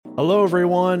Hello,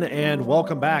 everyone, and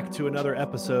welcome back to another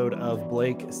episode of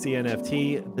Blake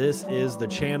CNFT. This is the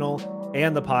channel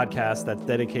and the podcast that's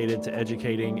dedicated to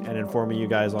educating and informing you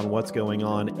guys on what's going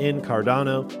on in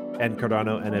Cardano and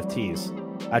Cardano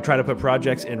NFTs. I try to put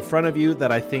projects in front of you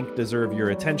that I think deserve your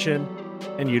attention,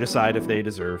 and you decide if they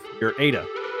deserve your ADA.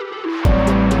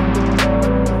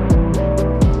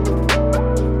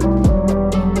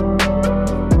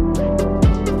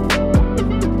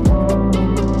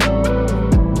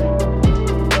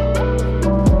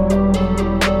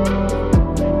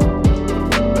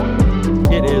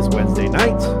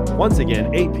 Once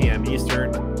again, 8 p.m.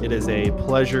 Eastern. It is a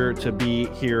pleasure to be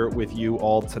here with you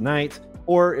all tonight.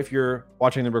 Or if you're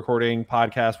watching the recording,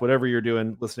 podcast, whatever you're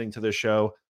doing, listening to this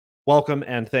show, welcome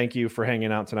and thank you for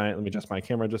hanging out tonight. Let me adjust my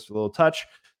camera just a little touch.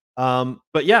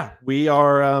 But yeah,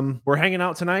 we're hanging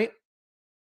out tonight.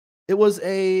 It was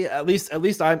at least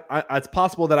it's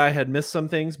possible that I had missed some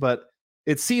things, but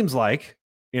it seems like,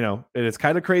 it's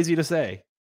kind of crazy to say,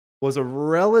 was a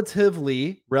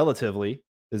relatively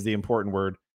is the important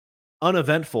word,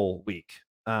 uneventful week.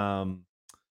 Now,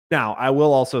 I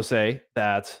will also say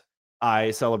that I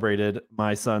celebrated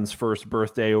my son's first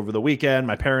birthday over the weekend.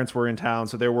 My parents were in town,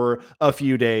 so there were a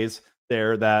few days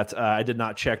there that I did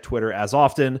not check Twitter as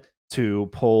often to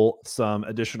pull some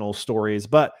additional stories.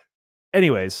 But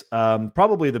anyways,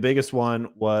 probably the biggest one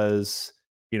was,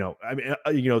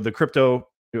 the crypto,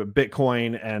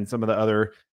 Bitcoin and some of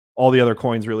all the other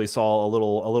coins really saw a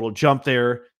little jump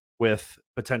there with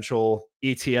potential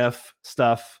ETF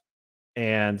stuff.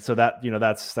 And so that,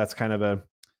 that's kind of a,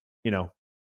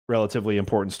 relatively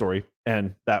important story.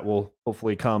 And that will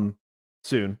hopefully come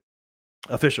soon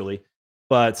officially.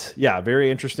 But yeah, very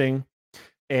interesting.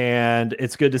 And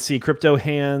it's good to see Crypto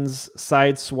Hands,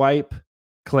 Sideswipe,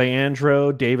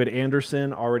 Clayandro, David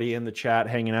Anderson already in the chat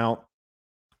hanging out.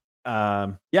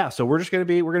 Yeah, so we're going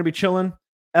to be chilling.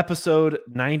 Episode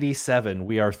 97.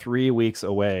 We are 3 weeks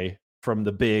away from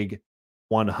the big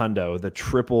 100, the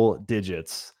triple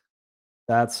digits.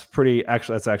 That's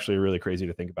actually really crazy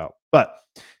to think about. But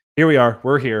here we are.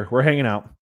 We're here. We're hanging out.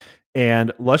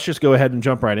 And let's just go ahead and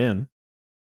jump right in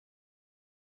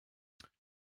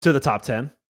to the top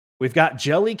 10. We've got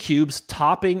Jellycubes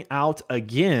topping out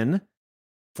again.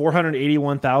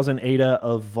 481,000 ADA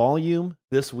of volume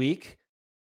this week,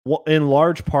 in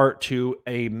large part to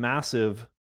a massive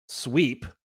sweep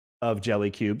of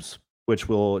Jellycubes, which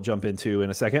we'll jump into in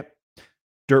a second.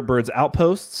 Dirtbird's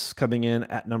Outposts coming in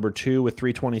at number 2 with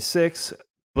 326.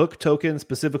 Book token,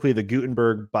 specifically the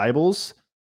Gutenberg Bibles,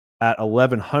 at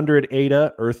 1100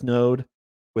 ADA. Earth Node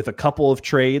with a couple of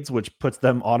trades, which puts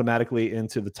them automatically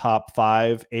into the top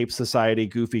 5. Ape Society,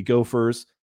 Goofy Gophers,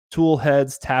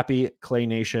 Toolheads, Tappy, Clay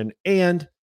Nation, and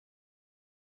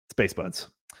Space Buds,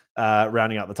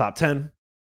 rounding out the top 10.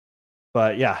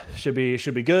 But yeah, should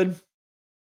be good.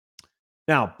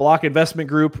 Now, Block Investment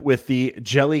Group with the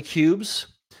Jellycubes.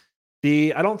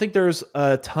 I don't think there's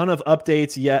a ton of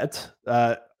updates yet.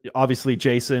 Obviously,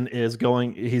 Jason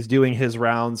he's doing his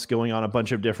rounds, going on a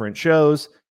bunch of different shows.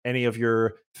 Any of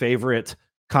your favorite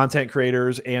content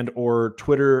creators and or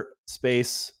Twitter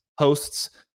space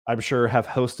hosts, I'm sure, have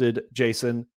hosted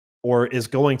Jason or is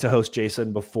going to host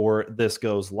Jason before this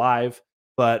goes live.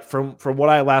 But from what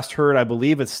I last heard, I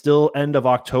believe it's still end of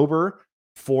October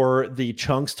for the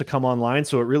chunks to come online.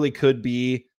 So it really could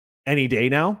be any day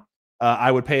now.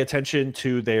 I would pay attention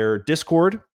to their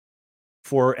Discord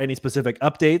for any specific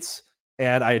updates.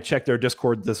 And I checked their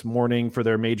Discord this morning for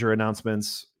their major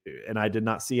announcements, and I did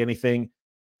not see anything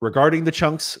regarding the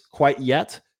chunks quite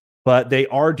yet. But they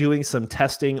are doing some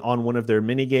testing on one of their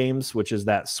mini games, which is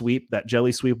that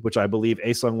Jelly Sweep, which I believe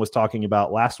Asung was talking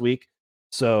about last week.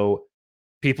 So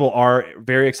people are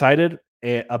very excited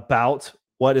about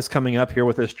what is coming up here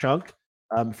with this chunk.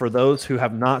 For those who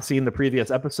have not seen the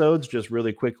previous episodes, just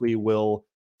really quickly will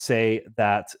say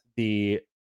that and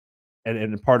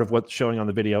part of what's showing on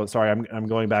the video. Sorry, I'm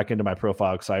going back into my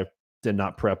profile because I did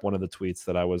not prep one of the tweets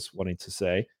that I was wanting to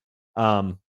say.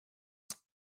 But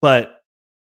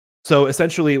so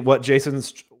essentially, what Jason and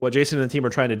the team are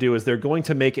trying to do is they're going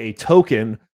to make a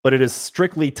token, but it is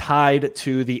strictly tied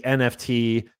to the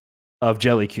NFT of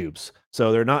Jellycubes.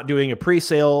 So they're not doing a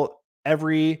pre-sale.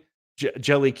 Every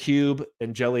Jellycube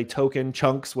and Jelly token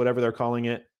chunks, whatever they're calling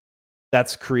it,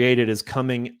 that's created is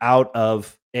coming out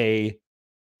of a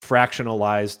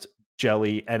fractionalized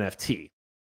Jelly NFT.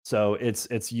 So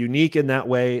it's unique in that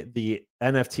way. The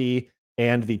NFT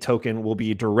and the token will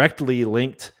be directly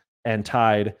linked and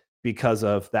tied because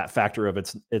of that factor of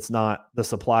it's not the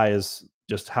supply is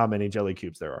just how many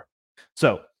Jellycubes there are.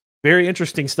 So very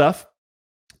interesting stuff.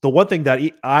 The one thing that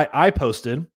I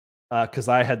posted because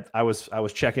I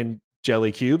was checking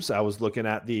Jellycubes. I was looking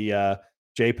at the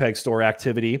JPEG store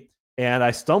activity, and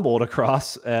I stumbled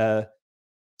across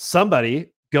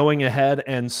somebody going ahead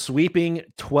and sweeping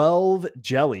 12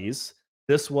 jellies.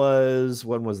 This was,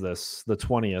 when was this? The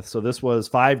 20th. So this was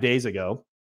 5 days ago,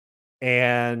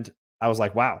 and I was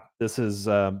like, "Wow, this is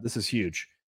huge."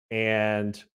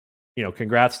 And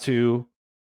congrats to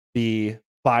the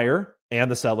buyer and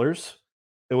the sellers.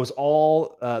 It was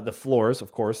all the floors,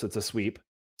 of course. It's a sweep,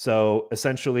 so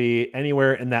essentially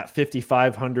anywhere in that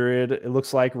 5,500, it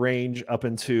looks like, range up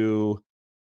into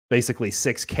basically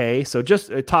 6K. So just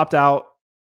it topped out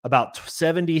about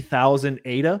 70,000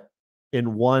 ADA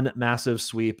in one massive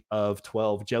sweep of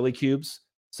 12 jelly cubes.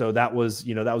 So that was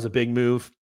a big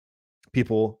move.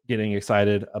 People getting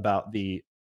excited about the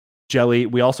jelly.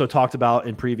 We also talked about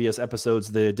in previous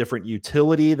episodes the different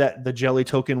utility that the jelly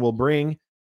token will bring.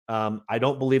 I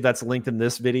don't believe that's linked in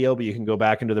this video, but you can go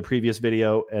back into the previous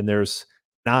video, and there's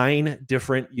 9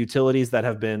 different utilities that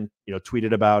have been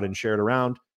tweeted about and shared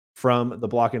around from the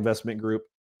Block Investment Group.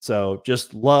 So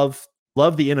just love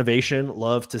the innovation.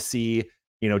 Love to see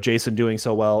Jason doing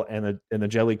so well, and the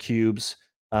jelly cubes.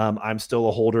 I'm still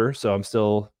a holder, so I'm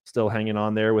still hanging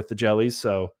on there with the jellies.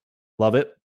 So love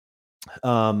it.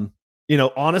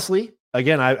 Honestly,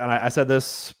 again, I said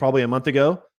this probably a month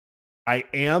ago. I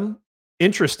am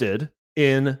interested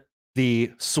in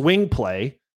the swing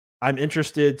play. I'm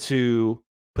interested to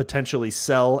potentially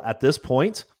sell at this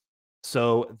point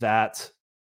so that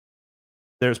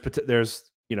there's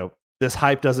this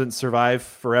hype doesn't survive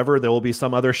forever. There will be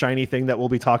some other shiny thing that we'll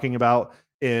be talking about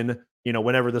in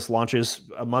whenever this launches.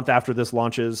 A month after this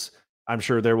launches, I'm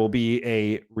sure there will be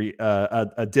a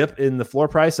dip in the floor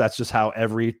price. That's just how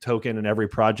every token and every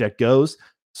project goes.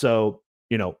 So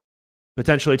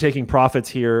potentially taking profits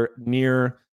here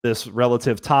near this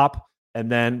relative top, and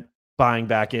then buying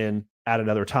back in at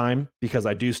another time, because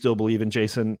I do still believe in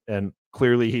Jason, and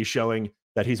clearly he's showing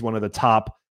that he's one of the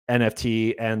top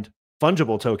NFT and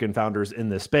fungible token founders in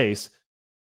this space.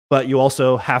 But you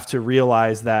also have to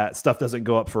realize that stuff doesn't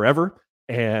go up forever,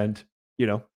 and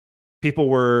people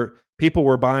were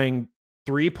buying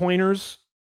 3-pointers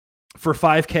for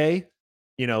 5K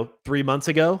 3 months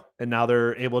ago, and now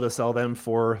they're able to sell them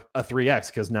for a 3x,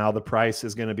 because now the price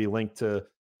is going to be linked to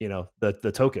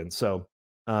the token. So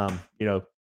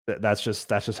that's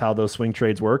just how those swing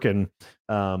trades work. And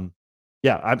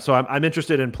yeah, I'm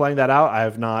interested in playing that out. I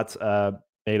have not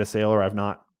made a sale, or I've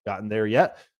not gotten there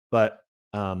yet, but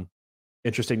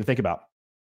interesting to think about.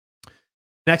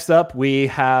 Next up, we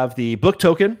have the book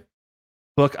token,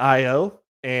 Book IO,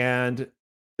 and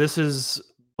this is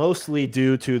mostly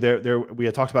due to their we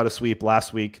had talked about a sweep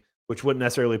last week, which wouldn't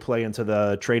necessarily play into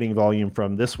the trading volume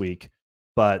from this week.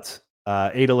 But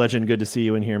Ada Legend, good to see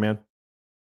you in here, man.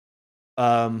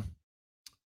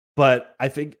 But I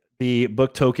think the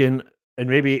book token, and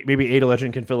maybe Ada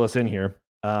Legend can fill us in here.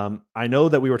 I know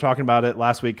that we were talking about it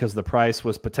last week because the price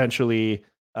was potentially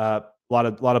a lot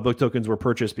of book tokens were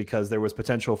purchased because there was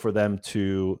potential for them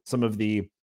to, some of the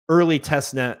early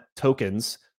testnet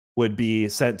tokens would be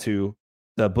sent to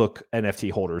the book NFT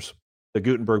holders, the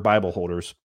Gutenberg Bible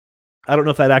holders. I don't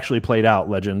know if that actually played out,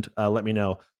 Legend. Let me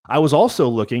know. I was also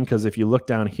looking, because if you look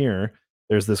down here,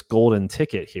 there's this golden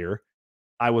ticket here.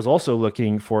 I was also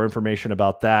looking for information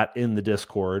about that in the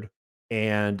Discord.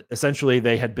 And essentially,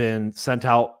 they had been sent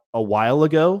out a while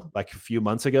ago, like a few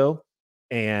months ago.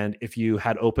 And if you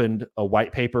had opened a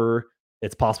white paper,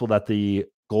 it's possible that the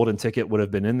golden ticket would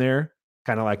have been in there,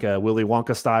 kind of like a Willy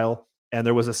Wonka style. And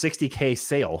there was a 60K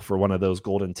sale for one of those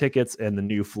golden tickets, and the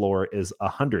new floor is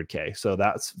 100K. So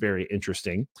that's very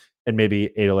interesting. And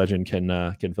maybe Ada Legend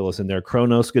can fill us in there.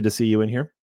 Kronos, good to see you in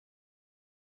here.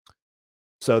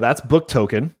 So that's book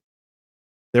token.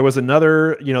 There was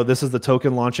another, this is the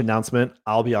token launch announcement.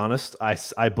 I'll be honest, I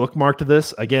bookmarked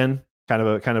this again. Kind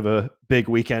of a big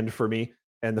weekend for me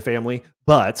and the family,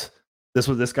 but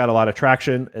this got a lot of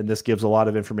traction, and this gives a lot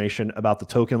of information about the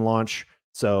token launch.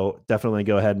 So definitely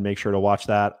go ahead and make sure to watch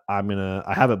that. I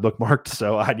have it bookmarked,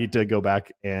 so I need to go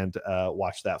back and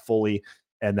watch that fully,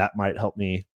 and that might help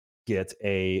me get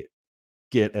a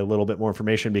little bit more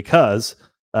information, because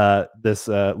this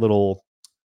little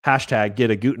hashtag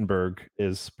get a Gutenberg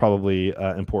is probably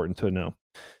important to know.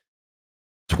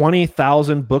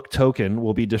 20,000 book token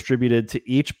will be distributed to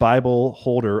each Bible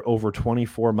holder over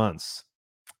 24 months.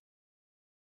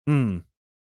 1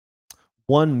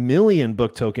 million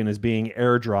book token is being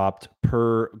airdropped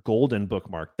per golden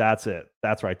bookmark. That's it.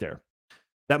 That's right there.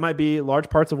 That might be large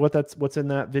parts of what's in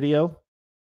that video.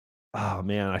 Oh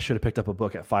man, I should have picked up a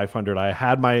book at 500. I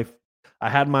had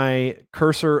my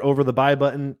cursor over the buy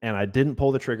button, and I didn't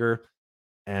pull the trigger,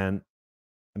 and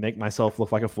I make myself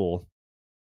look like a fool.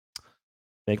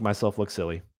 Make myself look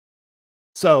silly.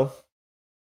 So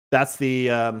that's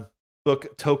the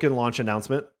book token launch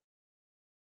announcement.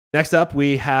 Next up,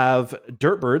 we have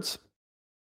Dirtbirds.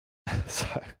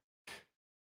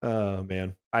 Oh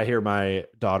man, I hear my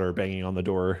daughter banging on the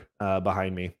door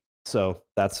behind me, so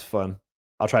that's fun.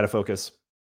 I'll try to focus.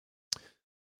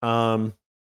 Yeah,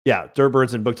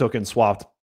 Dirtbirds and book token swapped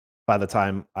by the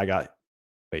time I got.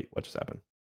 Wait, what just happened?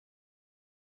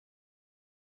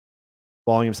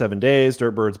 Volume 7 days,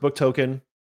 Dirtbirds book token.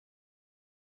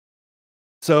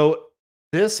 So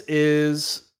this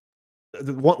is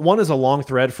one is a long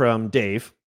thread from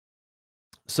Dave.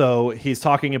 So he's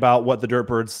talking about what the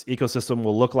Dirtbirds ecosystem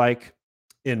will look like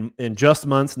in just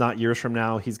months, not years from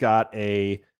now. He's got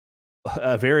a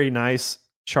very nice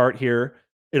chart here.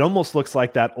 It almost looks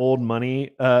like that old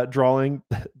money drawing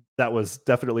that was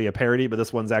definitely a parody, but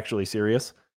this one's actually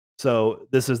serious. So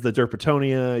this is the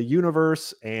Derpatonia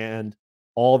universe and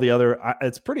all the other.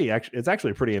 It's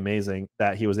actually pretty amazing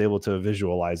that he was able to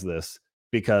visualize this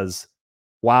because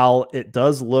while it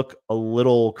does look a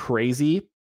little crazy,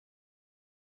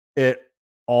 it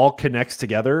all connects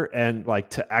together, and like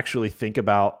to actually think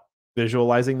about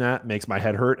visualizing that makes my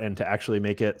head hurt, and to actually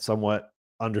make it somewhat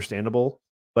understandable.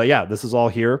 But yeah, this is all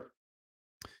here.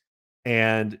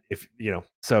 And if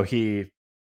so he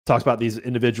talks about these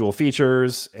individual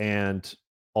features and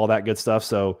all that good stuff.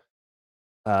 So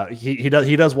he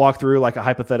does walk through like a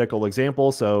hypothetical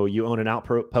example. So you own an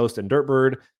outpost in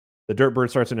Dirtbird. The Dirtbird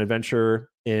starts an adventure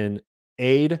in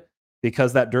Aid.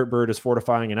 Because that Dirtbird is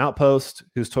fortifying an outpost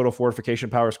whose total fortification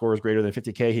power score is greater than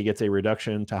 50k, he gets a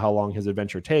reduction to how long his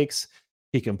adventure takes.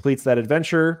 He completes that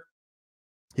adventure.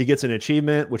 He gets an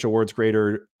achievement which awards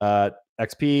greater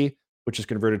XP, which is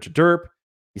converted to Derp.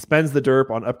 He spends the Derp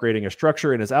on upgrading a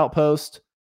structure in his outpost.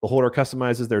 The holder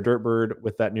customizes their Dirtbird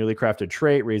with that newly crafted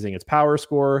trait, raising its power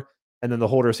score. And then the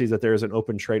holder sees that there is an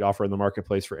open trait offer in the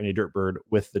marketplace for any Dirtbird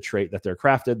with the trait that they're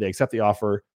crafted. They accept the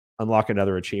offer, unlock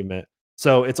another achievement.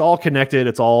 So it's all connected,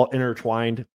 it's all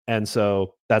intertwined, and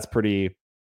so that's pretty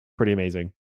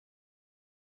amazing.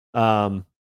 Kronos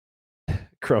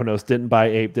didn't buy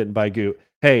ape, didn't buy goot.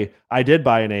 Hey, I did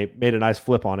buy an ape, made a nice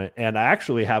flip on it, and I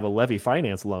actually have a Levy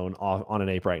finance loan on an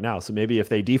ape right now. So maybe if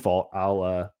they default,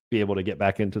 I'll be able to get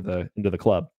back into the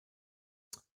club.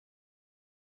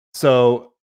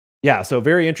 So yeah, so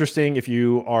very interesting. If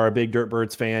you are a big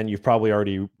Dirtbirds fan, you've probably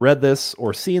already read this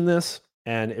or seen this,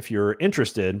 and if you're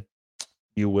interested,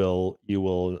 you will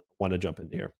want to jump in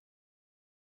here.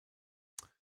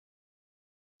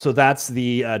 So that's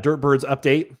the Dirtbirds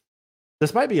update.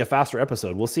 This might be a faster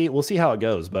episode. We'll see. We'll see how it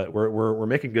goes, but we're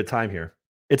making good time here.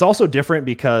 It's also different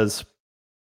because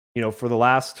for the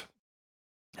last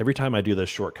every time I do this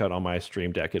shortcut on my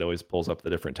stream deck, it always pulls up the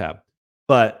different tab.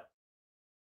 But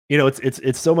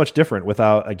it's so much different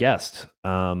without a guest.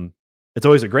 It's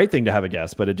always a great thing to have a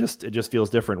guest, but it just feels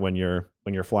different when you're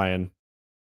flying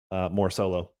more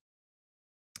solo.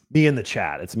 Me in the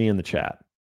chat. It's me in the chat.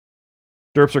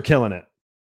 Derps are killing it.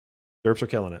 Derps are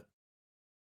killing it.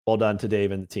 Well done to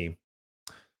Dave and the team.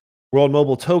 World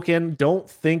Mobile Token. Don't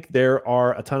think there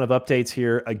are a ton of updates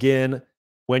here. Again,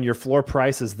 when your floor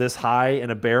price is this high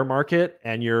in a bear market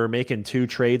and you're making 2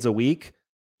 trades a week,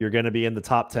 you're going to be in the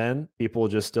top 10. People are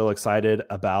just still excited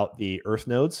about the Earth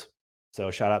nodes.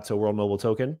 So shout out to World Mobile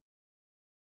Token.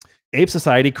 Ape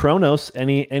Society, Kronos.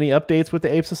 Any updates with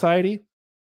the Ape Society?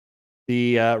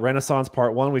 The Renaissance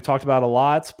Part 1 we talked about a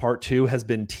lot. Part 2 has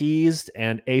been teased,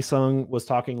 and Asung was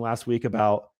talking last week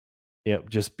about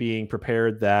just being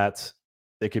prepared that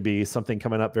there could be something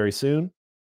coming up very soon.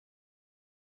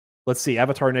 Let's see.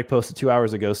 Avatar Nick posted 2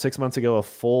 hours ago. 6 months ago, a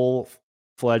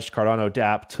full-fledged Cardano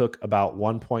DApp took about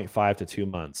 1.5 to 2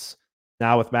 months.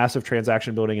 Now, with massive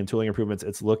transaction building and tooling improvements,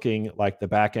 it's looking like the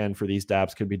back end for these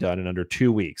dApps could be done in under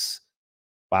 2 weeks.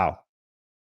 Wow.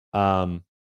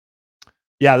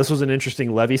 Yeah, this was an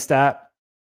interesting Levy stat.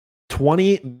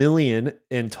 20 million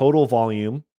in total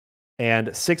volume and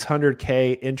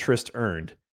 600K interest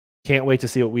earned. Can't wait to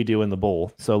see what we do in the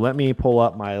bull. So let me pull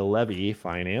up my Levy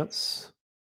finance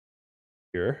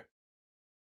here.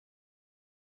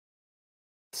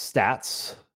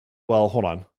 Stats. Well, hold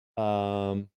on.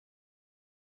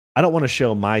 I don't want to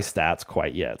show my stats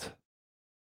quite yet.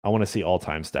 I want to see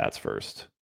all-time stats first.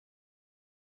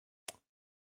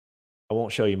 I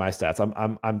won't show you my stats.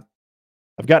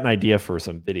 I've got an idea for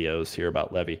some videos here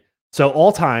about Levy. So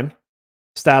all-time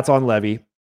stats on Levy: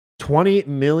 20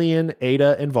 million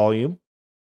ADA in volume,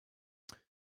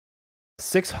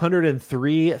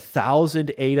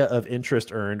 603,000 ADA of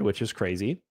interest earned, which is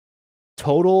crazy.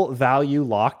 Total value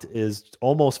locked is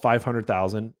almost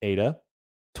 500,000 ADA.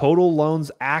 Total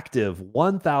loans active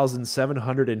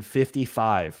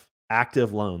 1,755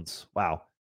 active loans. Wow.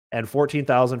 And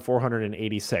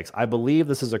 14,486. I believe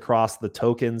this is across the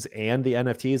tokens and the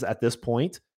NFTs at this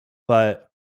point, but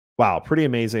wow, pretty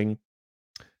amazing.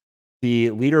 The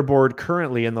leaderboard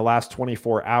currently in the last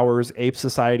 24 hours, Ape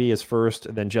Society is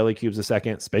first, then Jellycubes is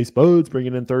second, Space Buds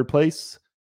bringing in third place,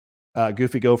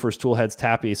 Goofy Gophers, Toolheads,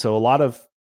 Tappy. So a lot of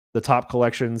the top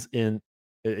collections in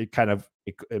it kind of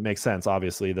it makes sense,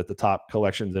 obviously, that the top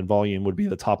collections in volume would be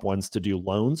the top ones to do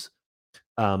loans,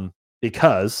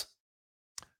 because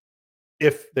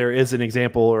if there is an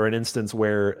example or an instance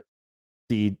where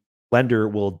the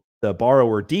the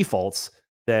borrower defaults,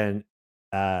 then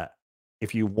uh,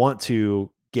 if you want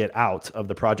to get out of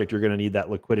the project, you're going to need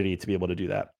that liquidity to be able to do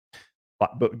that.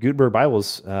 But Gutenberg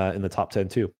Bible's in the top 10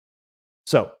 too.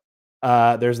 So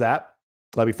there's that.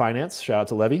 Levy Finance. Shout out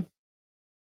to Levy.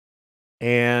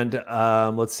 And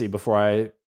let's see.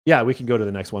 Yeah, we can go to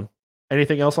the next one.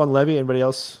 Anything else on Levy? Anybody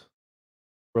else?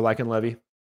 We're liking Levy.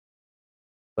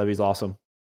 Levy's awesome.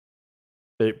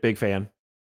 Big fan.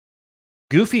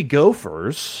 Goofy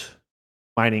Gophers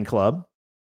Mining Club.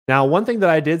 Now, one thing that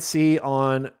I did see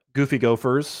on Goofy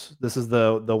Gophers, this is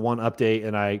the one update,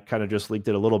 and I kind of just leaked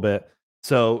it a little bit.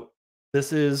 So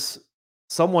this is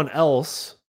someone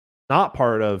else, not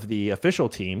part of the official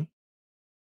team.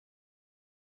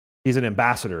 He's an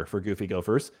ambassador for Goofy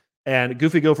Gophers, and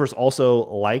Goofy Gophers also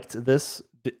liked this,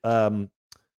 so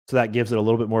that gives it a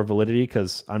little bit more validity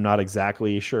because I'm not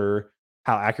exactly sure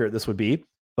how accurate this would be,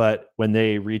 but when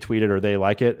they retweet it or they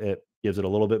like it, it gives it a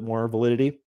little bit more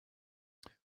validity.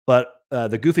 But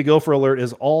the Goofy Gopher alert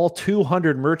is all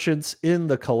 200 merchants in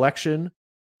the collection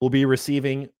will be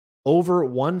receiving over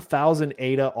 1,000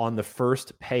 ADA on the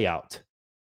first payout,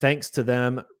 thanks to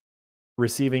them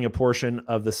receiving a portion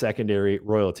of the secondary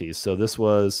royalties. So this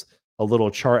was a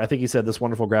little chart. I think he said this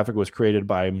wonderful graphic was created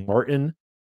by Martin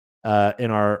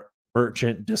in our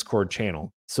merchant Discord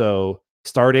channel. So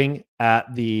starting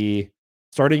at June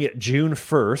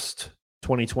 1st,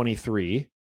 2023,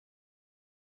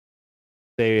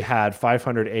 they had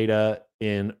 500 ADA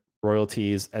in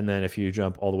royalties, and then if you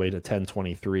jump all the way to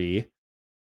 1023,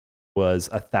 was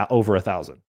over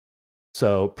 1,000.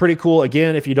 So pretty cool.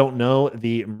 Again, if you don't know,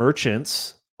 the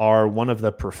merchants are one of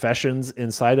the professions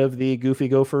inside of the Goofy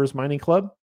Gophers Mining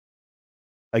Club.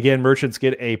 Again, merchants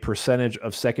get a percentage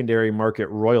of secondary market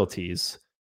royalties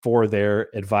for their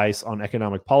advice on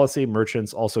economic policy.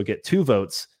 Merchants also get 2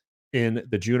 votes in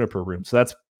the Juniper room. So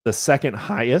that's the second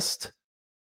highest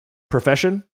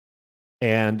profession.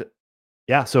 And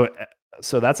yeah, so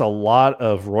that's a lot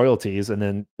of royalties, and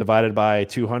then divided by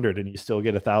 200, and you still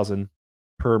get 1,000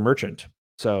 per merchant.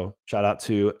 So shout out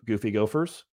to Goofy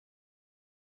Gophers.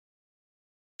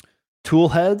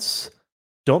 Toolheads.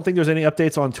 Don't think there's any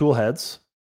updates on Toolheads.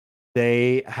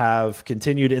 They have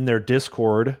continued in their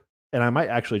Discord, and I might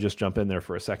actually just jump in there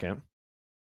for a second,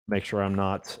 make sure I'm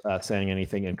not saying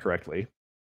anything incorrectly.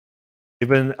 They've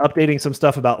been updating some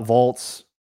stuff about vaults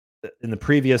in the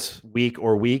previous week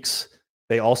or weeks.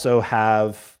 They also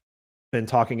have been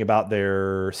talking about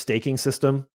their staking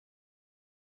system.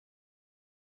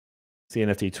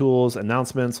 CNFT tools,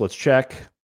 announcements. Let's check.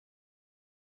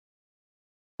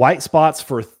 White spots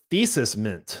for Thesis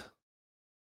Mint.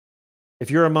 If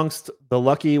you're amongst the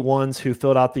lucky ones who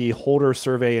filled out the holder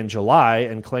survey in July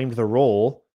and claimed the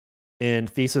role in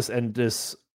Thesis and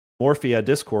Dysmorphia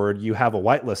Discord, you have a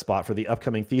whitelist spot for the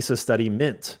upcoming thesis study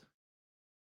Mint.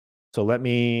 So let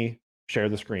me share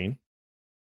the screen.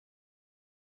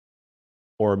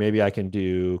 Or maybe I can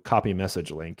do copy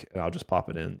message link, and I'll just pop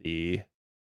it in the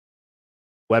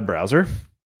web browser.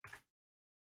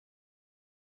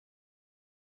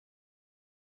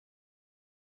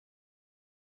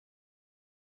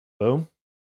 Boom.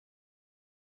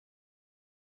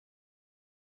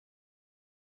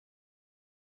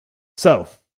 So,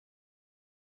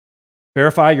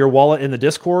 verify your wallet in the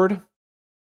Discord.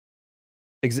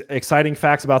 Exciting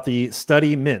facts about the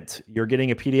study Mint. You're getting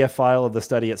a PDF file of the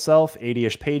study itself,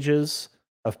 80-ish pages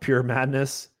of pure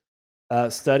madness.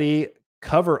 Study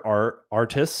cover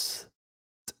artists.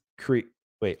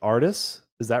 Artists?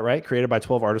 Is that right? Created by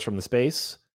 12 artists from the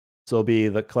space. So it'll be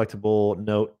the collectible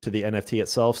note to the NFT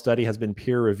itself. Study has been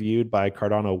peer reviewed by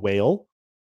Cardano Whale.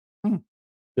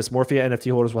 Dysmorphia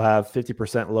NFT holders will have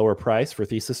 50% lower price for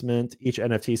Thesis Mint. Each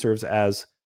NFT serves as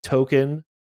token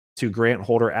to grant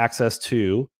holder access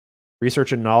to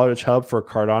research and knowledge hub for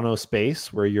Cardano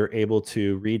space, where you're able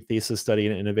to read thesis study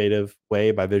in an innovative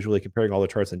way by visually comparing all the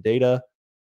charts and data.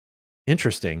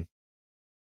 Interesting.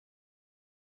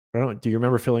 Do you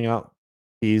remember filling out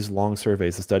these long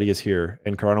surveys? The study is here,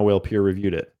 and Cardano Whale peer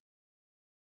reviewed it.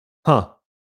 Huh.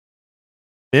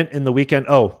 Mint in the weekend.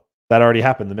 Oh, that already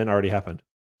happened. The mint already happened.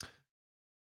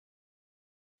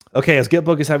 Okay, as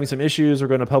Gitbook is having some issues, we're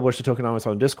going to publish the tokenomics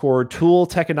on Discord. Tool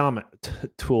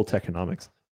Techonomics.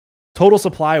 Total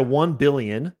supply 1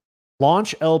 billion.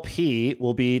 Launch LP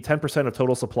will be 10% of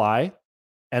total supply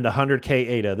and 100K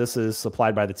ADA. This is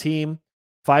supplied by the team.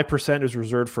 5% is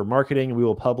reserved for marketing. We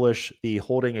will publish the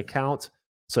holding account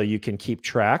so you can keep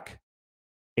track.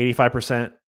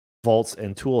 85% vaults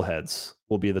and tool heads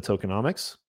will be the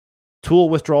tokenomics. Tool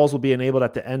withdrawals will be enabled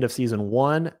at the end of season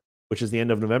 1, which is the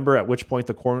end of November, at which point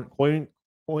the coin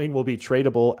will be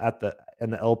tradable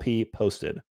and the LP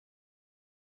posted.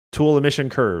 Tool emission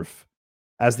curve.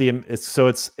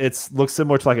 It's looks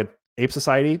similar to like an Ape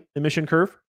Society emission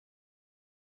curve.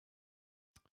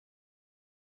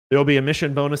 There will be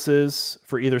emission bonuses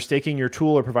for either staking your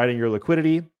tool or providing your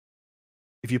liquidity.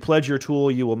 If you pledge your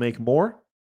tool, you will make more.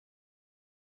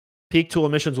 Peak tool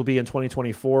emissions will be in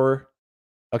 2024.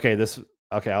 Okay,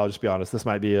 I'll just be honest. This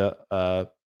might be a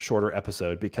shorter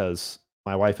episode because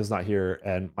my wife is not here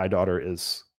and my daughter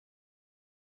is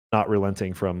not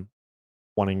relenting from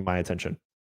wanting my attention.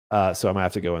 So I'm gonna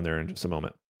have to go in there in just a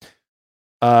moment.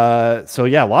 So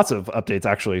yeah, lots of updates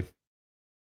actually.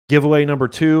 Giveaway number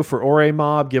 2 for Ore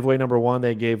Mob. Giveaway number 1,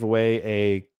 they gave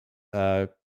away a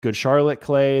Good Charlotte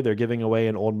clay. They're giving away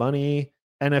an old money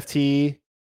NFT.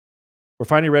 We're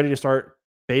finally ready to start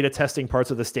beta testing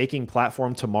parts of the staking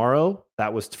platform tomorrow.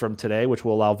 That was from today, which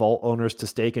will allow vault owners to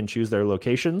stake and choose their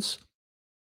locations.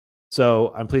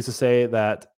 So I'm pleased to say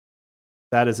that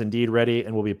that is indeed ready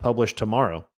and will be published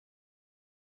tomorrow.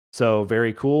 So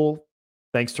very cool.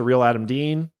 Thanks to Real Adam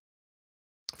Dean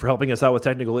for helping us out with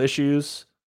technical issues.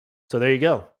 So there you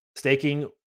go. Staking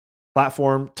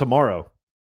platform tomorrow.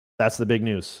 That's the big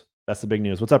news.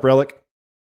 What's up, Relic?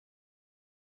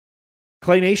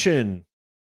 Clay Nation.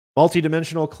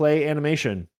 Multi-dimensional clay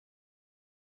animation.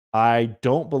 I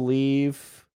don't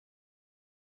believe.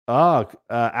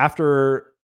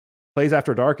 After Plays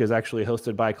After Dark is actually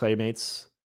hosted by Claymates,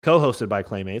 co-hosted by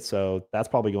Claymates. So that's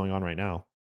probably going on right now,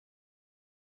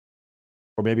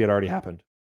 or maybe it already happened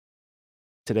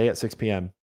today at 6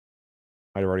 p.m.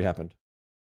 Might have already happened.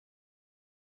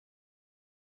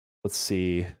 Let's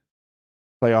see.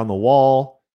 Play on the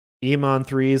Wall. Emon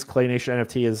 3's Clay Nation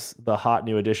NFT is the hot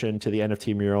new addition to the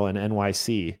NFT mural in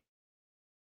NYC.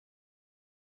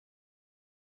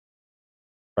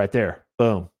 Right there.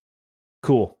 Boom.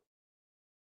 Cool.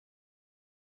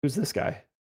 Who's this guy? I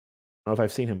don't know if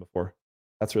I've seen him before.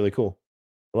 That's really cool.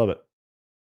 I love it.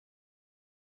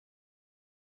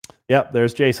 Yep,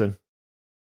 there's Jason.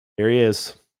 Here he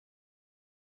is.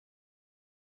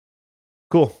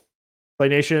 Cool. Play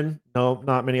Nation, no,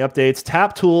 not many updates.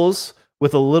 Tap Tools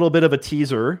with a little bit of a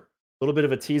teaser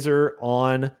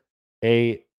on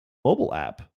a mobile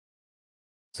app.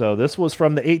 So this was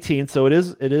from the 18th, so it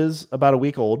is about a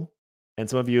week old, and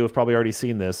some of you have probably already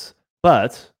seen this,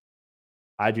 but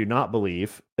I do not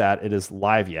believe that it is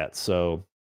live yet. So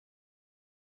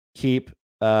keep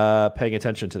paying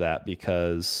attention to that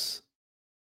because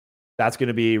that's going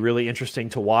to be really interesting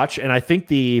to watch. And I think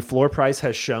the floor price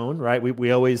has shown, right?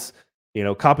 We always,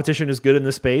 competition is good in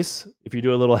this space. If you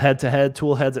do a little head-to-head,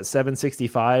 tool heads at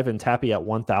 765 and Tappy at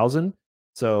 1,000.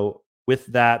 So with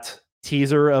that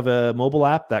teaser of a mobile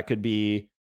app, that could be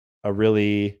a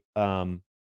really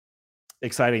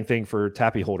exciting thing for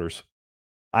Tappy holders.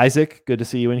 Isaac, good to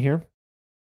see you in here.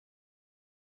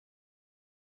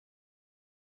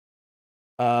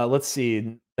 Let's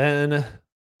see. Then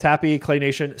Tappy, Clay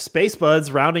Nation, Space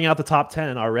Buds rounding out the top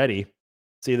 10 already.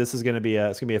 See, this is going to be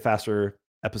a faster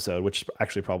episode, which is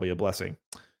actually probably a blessing.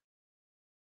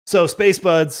 So Space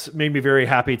Buds made me very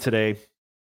happy today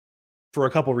for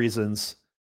a couple reasons.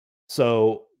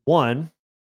 So one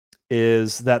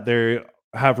is that they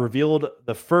have revealed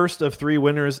the first of 3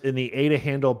 winners in the ADA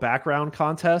handle background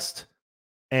contest.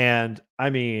 And I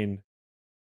mean,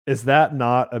 is that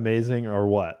not amazing or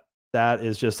what? That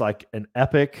is just like an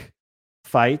epic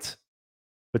fight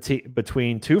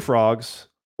between 2 frogs.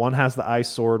 One has the ice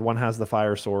sword, one has the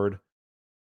fire sword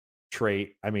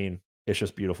trait. I mean, it's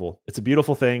just beautiful. It's a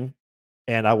beautiful thing.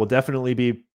 And I will definitely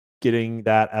be getting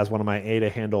that as one of my ADA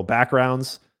handle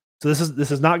backgrounds. So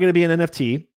this is not going to be an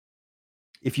NFT.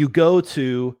 If you go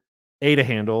to ADA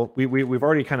handle, we've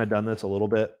already kind of done this a little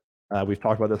bit. We've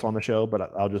talked about this on the show,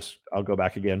 but I'll go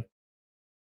back again.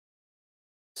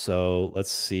 So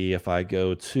let's see if I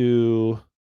go to.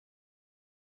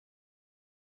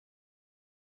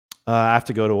 I have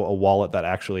to go to a wallet that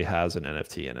actually has an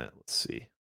NFT in it. Let's see.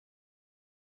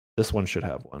 This one should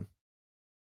have one.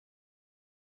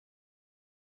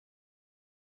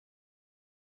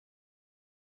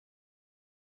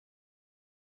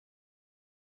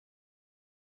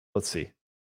 let's see.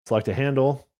 Select a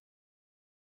handle.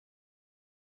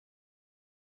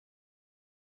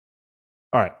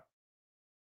 All right.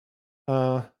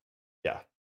 Uh, yeah.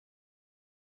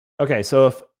 Okay.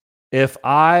 So if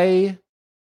I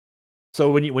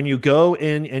so when you go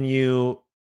in and you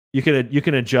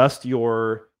can adjust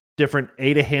your different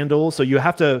ADA handles. So you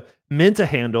have to mint a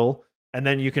handle and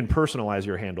then you can personalize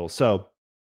your handle. So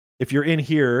if you're in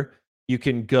here, you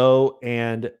can go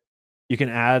and you can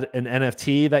add an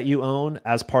NFT that you own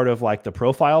as part of like the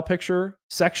profile picture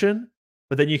section,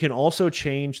 but then you can also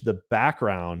change the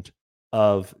background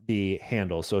of the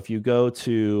handle. So if you go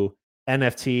to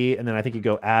NFT and then I think you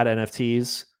go add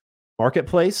NFTs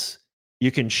marketplace,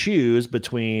 you can choose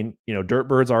between,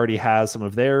 Dirtbirds already has some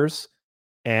of theirs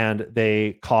and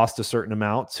they cost a certain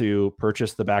amount to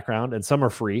purchase the background and some are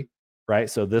free, right?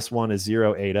 So this one is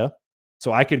 0 ADA.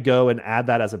 So I could go and add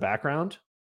that as a background,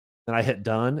 then I hit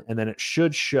done, and then it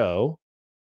should show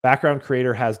background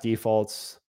creator has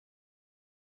defaults.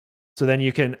 So then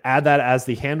you can add that as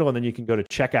the handle, and then you can go to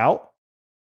checkout,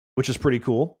 which is pretty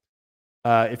cool.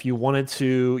 If you wanted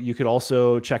to, you could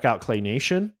also check out Clay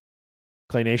Nation.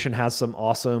 Clay Nation has some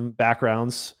awesome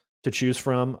backgrounds to choose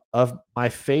from. Of my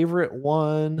favorite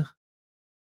one,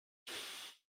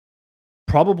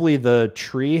 probably the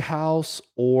treehouse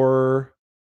or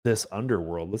this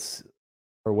underworld.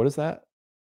 Or what is that?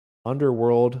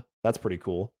 Underworld. That's pretty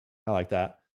cool. I like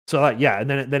that. So yeah, and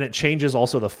then it changes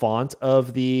also the font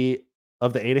of the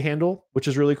ADA handle, which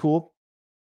is really cool.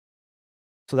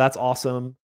 So that's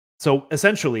awesome. So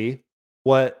essentially,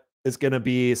 what is going to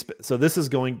be so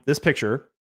this picture.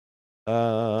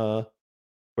 Uh,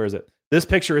 where is it? This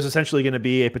picture is essentially going to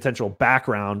be a potential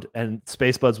background, and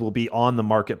Spacebuds will be on the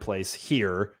marketplace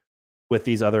here with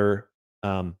these other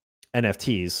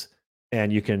NFTs,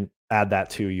 and you can add that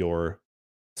to your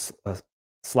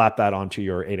slap that onto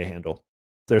your ADA handle.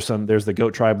 There's the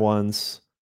Goat Tribe ones.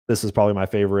 This is probably my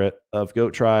favorite of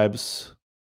Goat Tribes.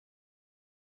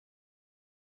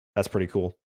 That's pretty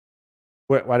cool.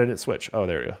 Why did it switch? Oh,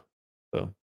 there you go.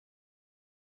 So,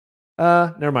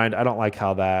 never mind. I don't like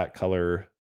how that color.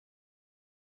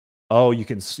 Oh, you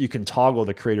can toggle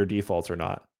the creator defaults or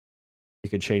not. You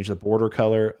can change the border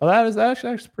color. Oh, that is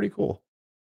actually pretty cool.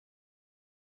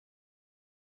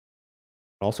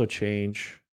 Also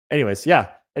change. Anyways,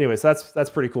 yeah. Anyways, that's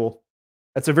pretty cool.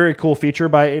 That's a very cool feature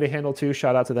by Ada Handle 2.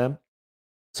 Shout out to them.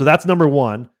 So that's number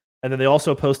one. And then they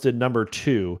also posted number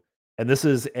two. And this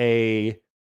is a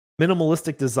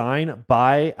minimalistic design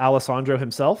by Alessandro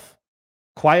himself.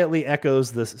 Quietly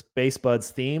echoes the Space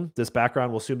Buds theme. This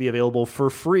background will soon be available for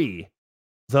free,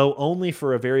 though only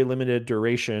for a very limited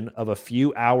duration of a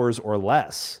few hours or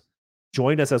less.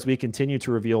 Join us as we continue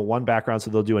to reveal one background,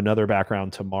 so they'll do another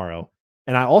background tomorrow.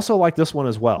 And I also like this one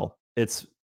as well. It's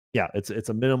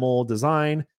a minimal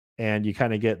design, and you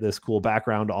kind of get this cool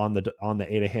background on the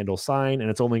ADA handle sign, and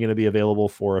it's only going to be available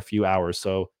for a few hours.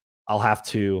 So I'll have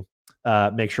to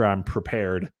make sure I'm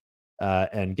prepared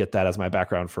and get that as my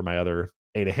background for my other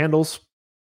ADA handles,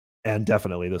 and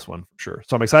definitely this one for sure.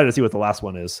 So I'm excited to see what the last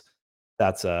one is.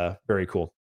 That's very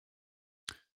cool.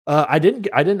 I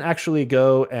didn't actually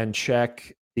go and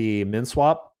check the min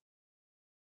swap.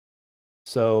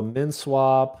 So min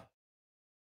swap.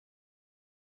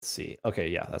 Let's see. Okay,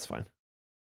 yeah, that's fine.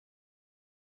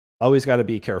 Always got to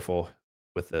be careful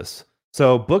with this.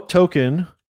 So book token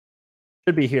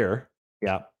should be here.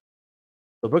 Yeah.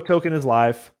 The book token is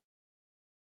live.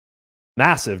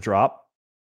 Massive drop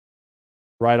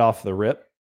right off the rip.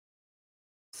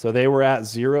 So they were at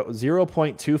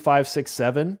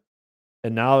 0.2567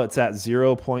 and now it's at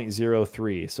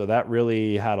 0.03. So that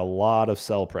really had a lot of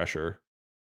sell pressure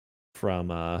from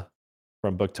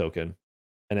book token,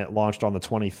 and it launched on the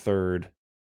 23rd.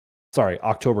 Sorry,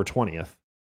 October 20th.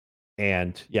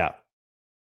 And yeah.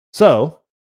 So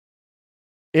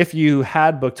if you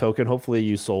had book token, hopefully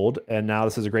you sold, and now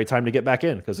this is a great time to get back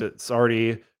in because it's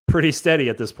already pretty steady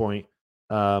at this point.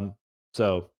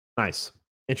 So nice.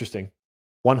 Interesting.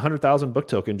 100,000 book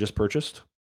token just purchased.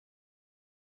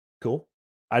 Cool.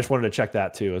 I just wanted to check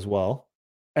that too as well.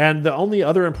 And the only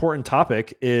other important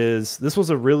topic is this was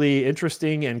a really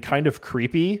interesting and kind of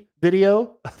creepy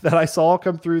video that I saw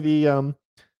come through the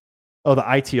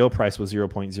ITO price was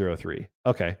 0.03.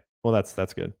 Okay. Well,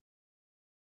 that's good.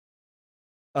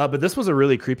 But this was a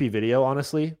really creepy video,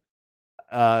 honestly.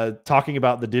 Talking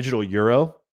about the digital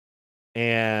euro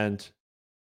and,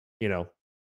 you know,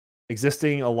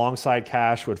 existing alongside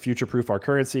cash would future proof our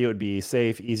currency. It would be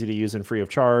safe, easy to use, and free of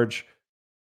charge.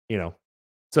 You know,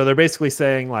 so they're basically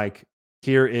saying like,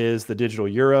 here is the digital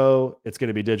euro. It's going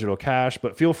to be digital cash,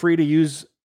 but feel free to use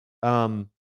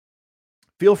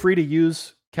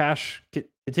cash.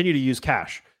 continue to use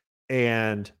cash.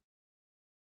 And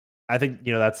I think,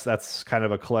 that's kind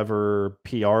of a clever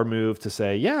PR move to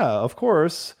say, yeah, of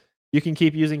course you can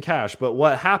keep using cash. But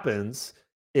what happens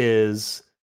is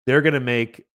they're going to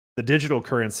make the digital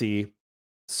currency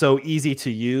so easy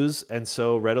to use and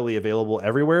so readily available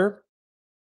everywhere.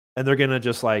 And they're going to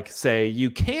just like say,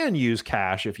 you can use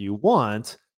cash if you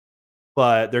want,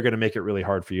 but they're going to make it really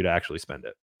hard for you to actually spend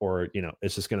it. Or,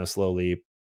 it's just going to slowly,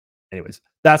 anyways,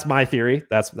 that's my theory.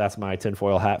 That's my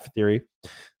tinfoil hat theory.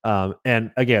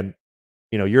 And again,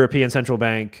 European central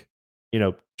bank,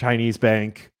 Chinese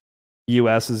bank,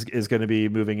 US is going to be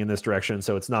moving in this direction.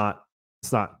 So it's not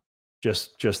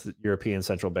just the European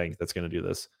central bank that's going to do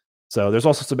this. So there's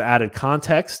also some added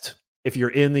context. If you're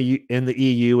in the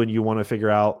EU and you want to figure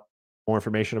out more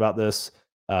information about this,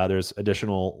 there's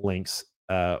additional links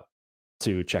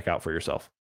to check out for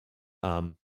yourself.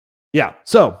 Yeah.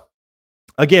 So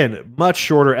again, much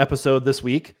shorter episode this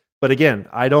week, but again,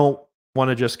 I don't want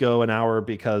to just go an hour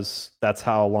because that's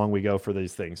how long we go for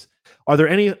these things. Are there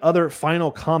any other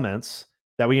final comments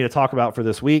that we need to talk about for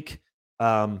this week?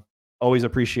 Always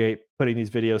appreciate putting these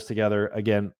videos together.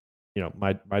 Again,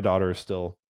 my daughter is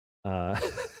still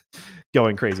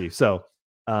going crazy, so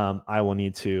I will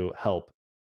need to help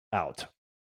out.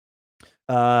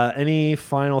 Any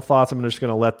final thoughts? I'm just going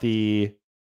to let the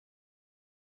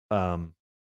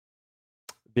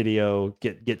video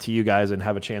get to you guys and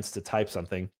have a chance to type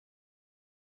something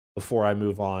before I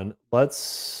move on. What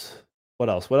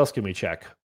else can we check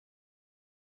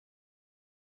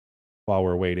while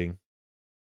we're waiting?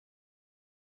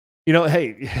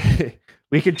 Hey,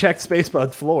 we can check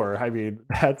Spacebud's floor. I mean,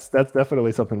 that's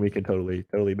definitely something we can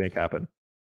totally make happen.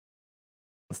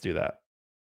 Let's do that.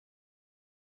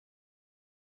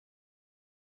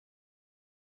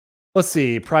 Let's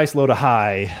see, price low to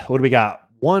high. What do we got?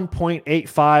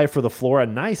 1.85 for the floor. A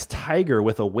nice tiger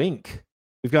with a wink.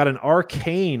 We've got an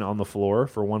arcane on the floor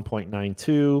for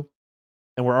 1.92.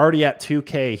 And we're already at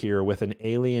 2K here with an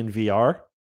alien VR.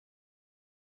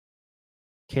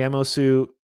 Camo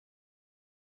suit.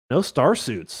 No star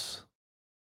suits.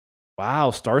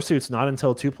 Wow, star suits not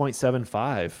until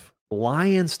 2.75.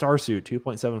 Lion star suit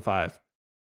 2.75.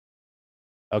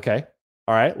 Okay.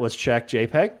 All right, let's check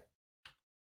JPEG.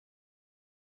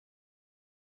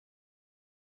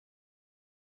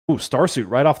 Ooh, Starsuit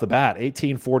right off the bat,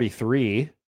 1843.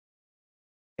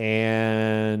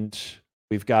 And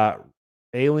we've got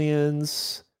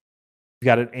aliens. We've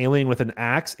got an alien with an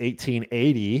axe,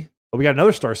 1880. Oh, we got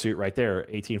another Starsuit right there,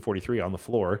 1843 on the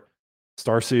floor.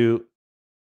 Starsuit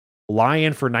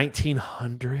lion for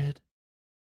 1900.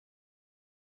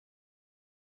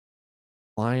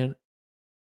 Lion.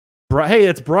 Hey,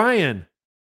 it's Brian.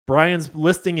 Brian's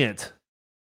listing it.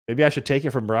 Maybe I should take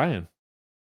it from Brian.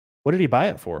 What did he buy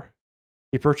it for?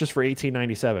 He purchased for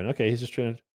 $18.97. Okay, he's just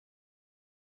trying to.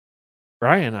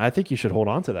 Brian, I think you should hold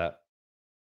on to that.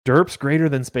 Derp's greater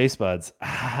than Spacebuds.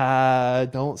 I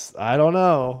don't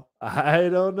know.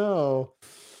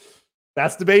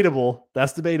 That's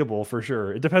debatable for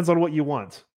sure. It depends on what you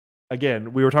want.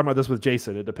 Again, we were talking about this with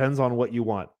Jason. It depends on what you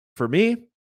want. For me,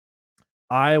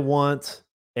 I want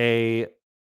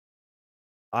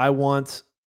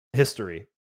history.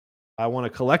 I want a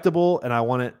collectible and I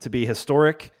want it to be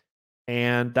historic.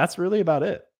 And that's really about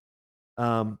it.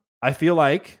 I feel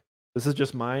like this is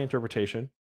just my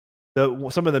interpretation.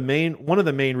 One of the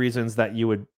main reasons that you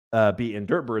would be in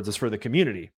Dirtbirds is for the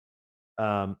community.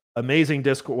 Amazing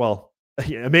Discord. Well,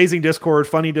 amazing Discord,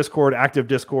 funny Discord, active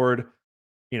Discord.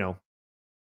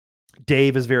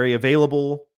 Dave is very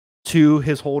available to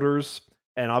his holders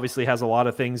and obviously has a lot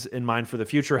of things in mind for the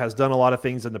future, has done a lot of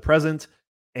things in the present,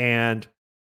 and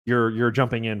you're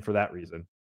jumping in for that reason.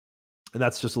 And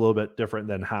that's just a little bit different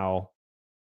than how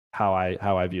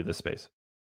I view this space.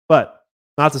 But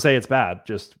not to say it's bad,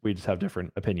 we just have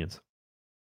different opinions.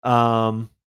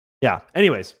 Yeah.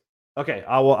 Anyways, okay,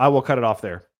 I will cut it off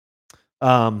there.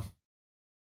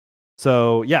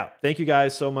 So yeah, thank you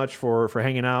guys so much for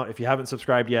hanging out. If you haven't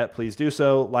subscribed yet, please do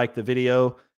so. Like the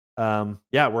video.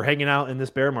 Yeah, we're hanging out in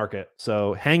this bear market.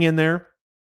 So hang in there.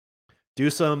 Do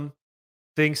some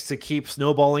things to keep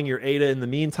snowballing your ADA in the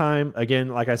meantime. Again,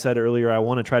 like I said earlier, I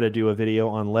want to try to do a video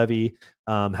on Levy.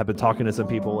 Have been talking to some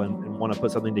people and want to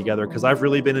put something together because I've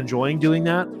really been enjoying doing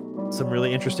that. Some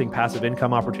really interesting passive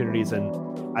income opportunities. And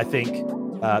I think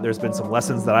there's been some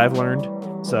lessons that I've learned.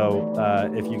 So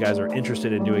if you guys are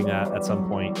interested in doing that at some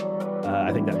point,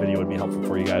 I think that video would be helpful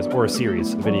for you guys, or a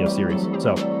video series.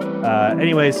 So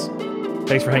anyways,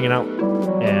 thanks for hanging out,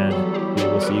 and we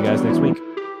will see you guys next week.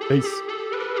 Peace.